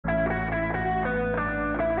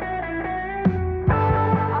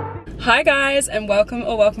Hi guys, and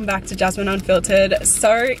welcome back to Jasmine Unfiltered.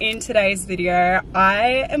 So in today's video,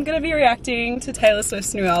 I am going to be reacting to Taylor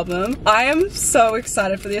Swift's new album. I am so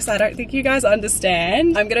excited for this. I don't think you guys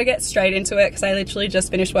understand. I'm going to get straight into it because I literally just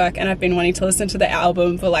finished work and I've been wanting to listen to the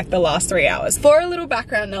album for like the last 3 hours. For a little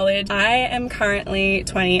background knowledge, I am currently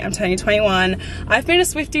 20, I'm turning 21. I've been a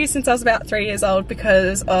Swiftie since I was about 3 years old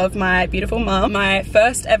because of my beautiful mum. My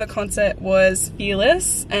first ever concert was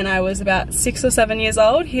Fearless and I was about 6 or 7 years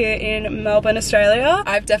old here in Melbourne, Australia.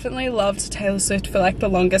 I've definitely loved Taylor Swift for like the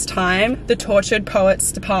longest time. The Tortured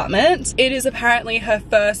Poets Department. It is apparently her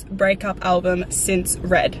first breakup album since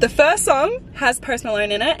Red. The first song has Post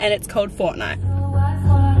Malone in it and it's called Fortnite.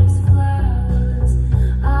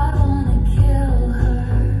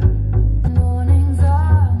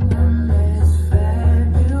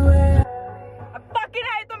 I fucking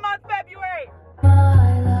hate the month February!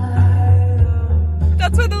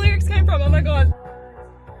 That's where the lyrics came from, oh my god.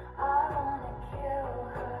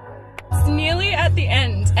 It's nearly at the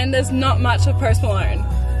end and there's not much of Post Malone.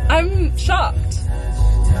 I'm shocked.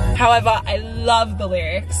 However, I love the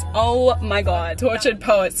lyrics. Oh my god. Tortured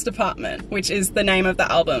Poets Department, which is the name of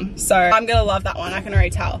the album. So I'm gonna love that one, I can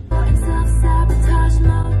already tell.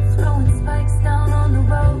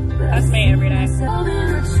 That's me every day.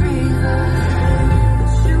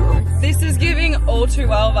 This is giving All Too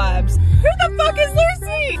Well vibes. Who the fuck is Lucy?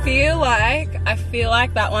 I feel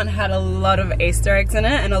like that one had a lot of Easter eggs in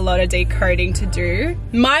it and a lot of decoding to do.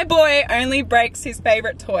 My boy only breaks his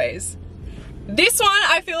favorite toys. This one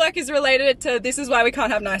I feel like is related to This Is Why We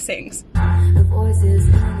Can't Have Nice Things.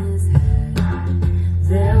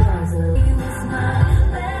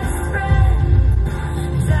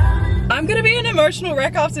 I'm gonna be an emotional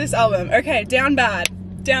wreck after this album. Okay, Down Bad.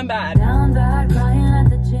 Down Bad.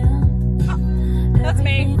 That's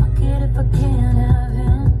me.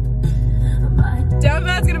 Down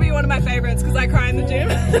Bad's gonna be one of my favorites because I cry in the gym.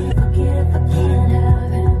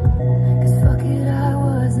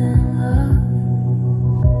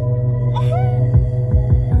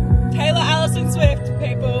 Taylor Allison Swift,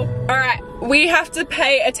 people. Alright, we have to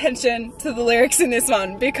pay attention to the lyrics in this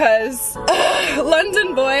one because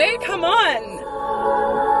London boy, come on.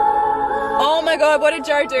 Oh my god, what did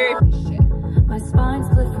Joe do? Shit. My spine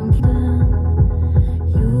split from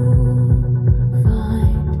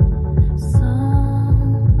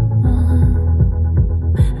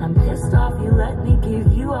off, you let me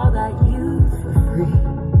give you all that youth for free.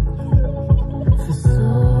 For so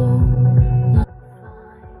long.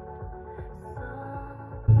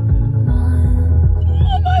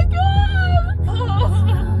 Oh my god! Oh.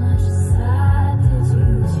 How much sad did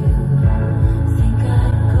you think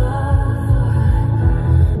I'd go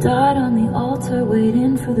for? Died on the altar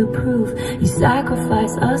waiting for the proof. You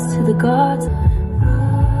sacrifice us to the gods.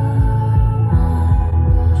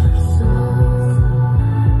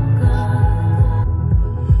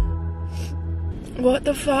 What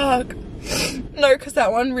the fuck? No, because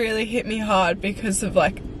that one really hit me hard because of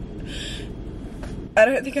like, I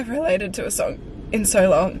don't think I've related to a song in so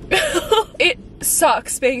long. It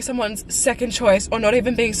sucks being someone's second choice or not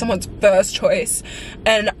even being someone's first choice,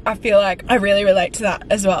 and I feel like I really relate to that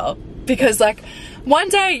as well because like one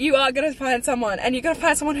day you are gonna find someone and you're gonna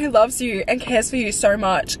find someone who loves you and cares for you so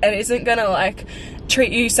much and isn't gonna like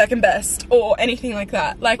treat you second best or anything like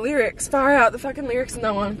that. Like lyrics, far out, the fucking lyrics in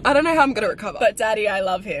that one. I don't know how I'm gonna recover, but daddy, I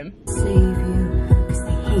love him. Save you, 'cause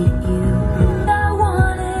they hate you. I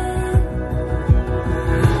want it.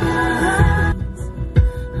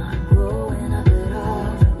 Not growing up at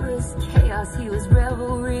all. It was chaos, he was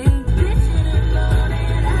revelry.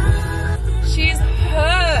 She's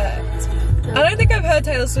hurt. I don't think I've heard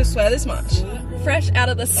Taylor Swift swear this much. Fresh out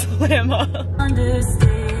of the slammer.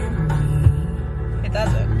 It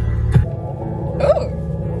doesn't. Ooh.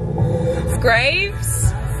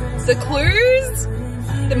 Graves, the clues,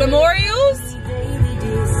 the memorials.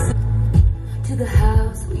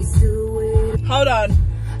 Hold on.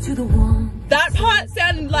 That part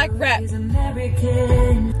sounded like rap.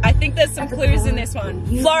 I think there's some clues in this one.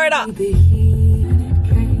 Florida.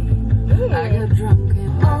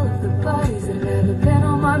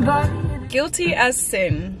 Guilty as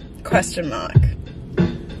sin, question mark.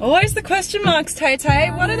 Always the question marks, Tay-Tay.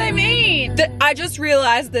 What do they mean? I just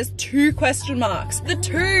realized there's 2 question marks. The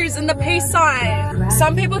 2s and the peace sign.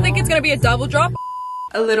 Some people think it's gonna be a double drop.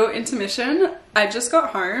 A little intermission. I just got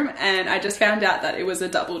home and I just found out that it was a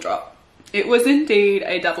double drop. It was indeed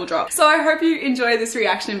a double drop. So I hope you enjoy this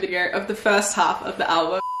reaction video of the first half of the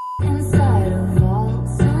album. Inside a vault,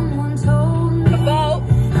 someone told me. A vault.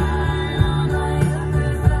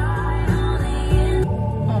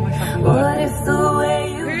 Oh my fucking god. What if the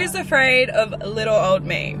way you afraid of little old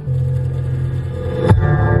me.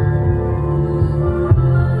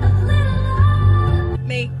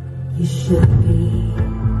 Me. You should be.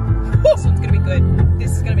 This one's gonna be good.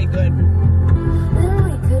 This is gonna be good. Then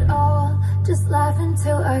we could all just laugh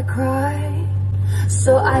until I cry.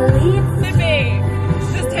 So I leave. Slippy,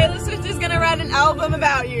 this Taylor Swift is gonna write an album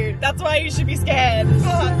about you. That's why you should be scared.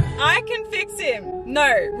 I can fix him.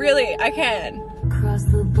 No, really, I can. Across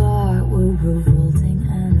the bar, we're revolting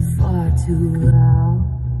and far too loud.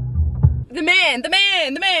 The man, the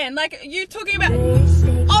man, the man. Like, you talking about.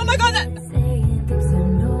 Oh my god, that.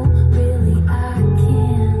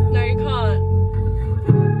 No, you can't.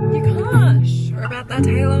 You can't. Sure about that,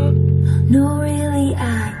 Taylor? No, really,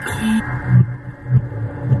 I can't.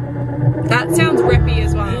 That sounds rippy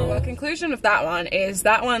as well. The conclusion of that one is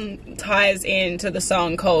that one ties into the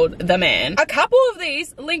song called The Man. A couple of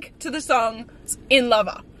these link to the songs in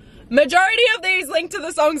Lover. Majority of these link to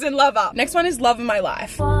the songs in Lover. Next one is Love of My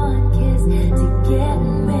Life. One kiss to get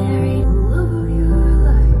married. Love of your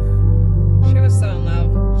life. She was so in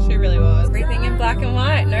love. She really was. Everything in black and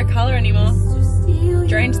white. No color anymore.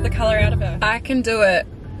 Drained the color out of her. I can do it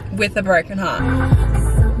with a broken heart.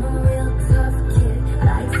 I'm a real tough kid.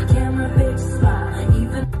 Lights, camera, bitch, smile.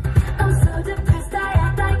 Even I'm so depressed, I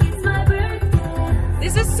act like it's my birthday.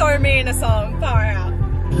 This is so me in a song. Far out.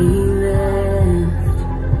 He left.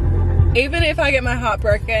 Even if I get my heart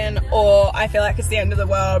broken or I feel like it's the end of the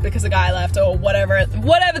world because a guy left or whatever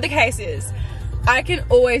the case is, I can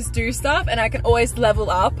always do stuff and I can always level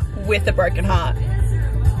up with a broken heart.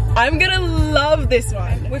 I'm gonna love this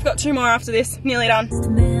one. We've got 2 more after this, nearly done. The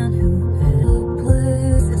man who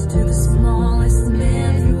loses to the smallest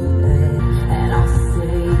man who and I'll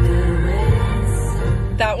say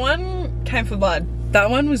that one came for blood. That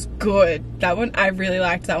one was good. That one, I really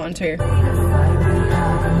liked that one too.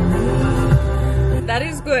 That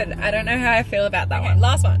is good. I don't know how I feel about that one.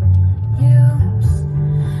 Last one.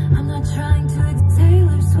 I'm not trying to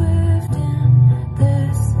Taylor Swift in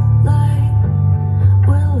this light.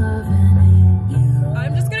 We're loving it.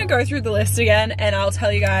 I'm just gonna go through the list again and I'll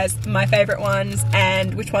tell you guys my favorite ones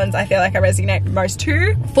and which ones I feel like I resonate most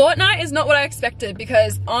to. Fortnite is not what I expected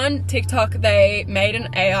because on TikTok they made an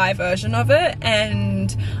AI version of it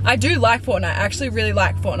and I do like Fortnite. I actually really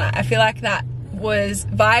like Fortnite. I feel like that was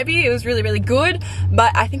vibey, it was really, really good,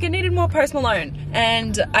 but I think it needed more Post Malone,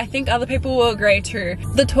 and I think other people will agree too.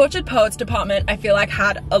 The Tortured Poets department, I feel like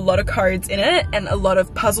had a lot of codes in it and a lot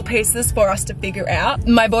of puzzle pieces for us to figure out.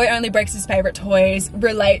 My Boy Only Breaks His Favorite Toys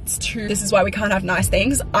relates to This Is Why We Can't Have Nice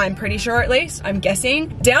Things, I'm pretty sure at least, I'm guessing.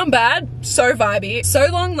 Down Bad, so vibey. So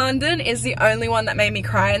Long London is the only one that made me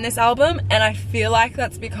cry in this album, and I feel like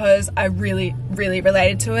that's because I really, really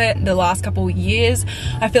related to it in the last couple of years.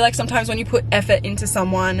 I feel like sometimes when you put effort into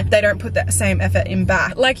someone, they don't put that same effort in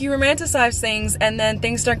back. Like, you romanticize things and then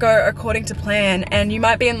things don't go according to plan, and you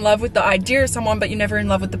might be in love with the idea of someone but you're never in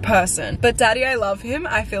love with the person. But Daddy I Love Him,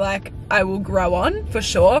 I feel like I will grow on for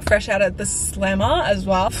sure, fresh out of the slammer as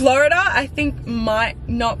well. Florida, I think might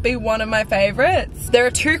not be one of my favorites. There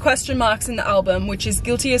are 2 question marks in the album, which is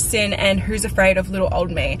Guilty as Sin and Who's Afraid of Little Old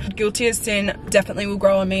Me. Guilty as Sin definitely will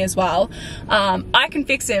grow on me as well. I Can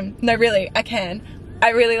Fix Him, no really, I can.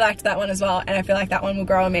 I really liked that one as well, and I feel like that one will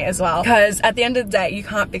grow on me as well, because at the end of the day, you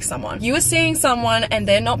can't fix someone. You are seeing someone and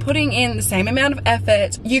they're not putting in the same amount of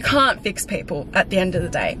effort. You can't fix people at the end of the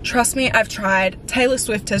day. Trust me, I've tried. Taylor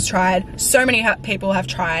Swift has tried. So many people have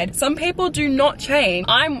tried. Some people do not change.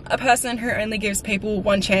 I'm a person who only gives people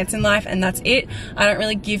 1 chance in life, and that's it. I don't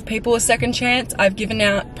really give people a second chance. I've given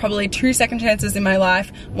out probably 2 second chances in my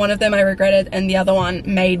life. One of them I regretted, and the other one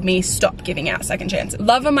made me stop giving out second chances.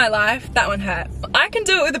 Love of My Life, that one hurt. I can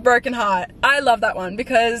do it with a broken heart. I love that one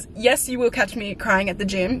because yes, you will catch me crying at the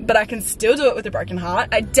gym, but I can still do it with a broken heart.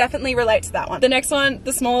 I definitely relate to that one. The next one,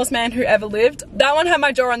 The Smallest Man Who Ever Lived. That one had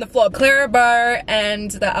my jaw on the floor. Clara Bow and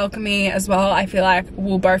The Alchemy as well, I feel like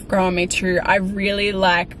will both grow on me too. I really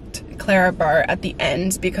liked Clara Bow at the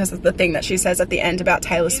end because of the thing that she says at the end about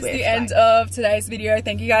Taylor Swift. It's the end of today's video.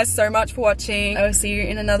 Thank you guys so much for watching. I will see you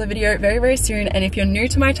in another video very, very soon. And if you're new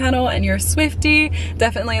to my channel and you're a Swiftie,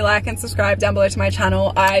 definitely like and subscribe down below to my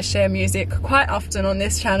channel. I share music quite often on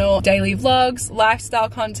this channel. Daily vlogs, lifestyle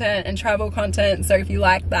content, and travel content. So if you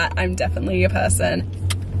like that, I'm definitely your person.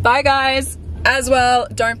 Bye guys. As well,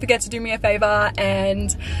 don't forget to do me a favor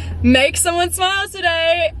and make someone smile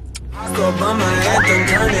today. I go by my anthem,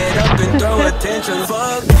 turn it up and throw attention.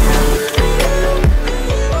 Fuck you.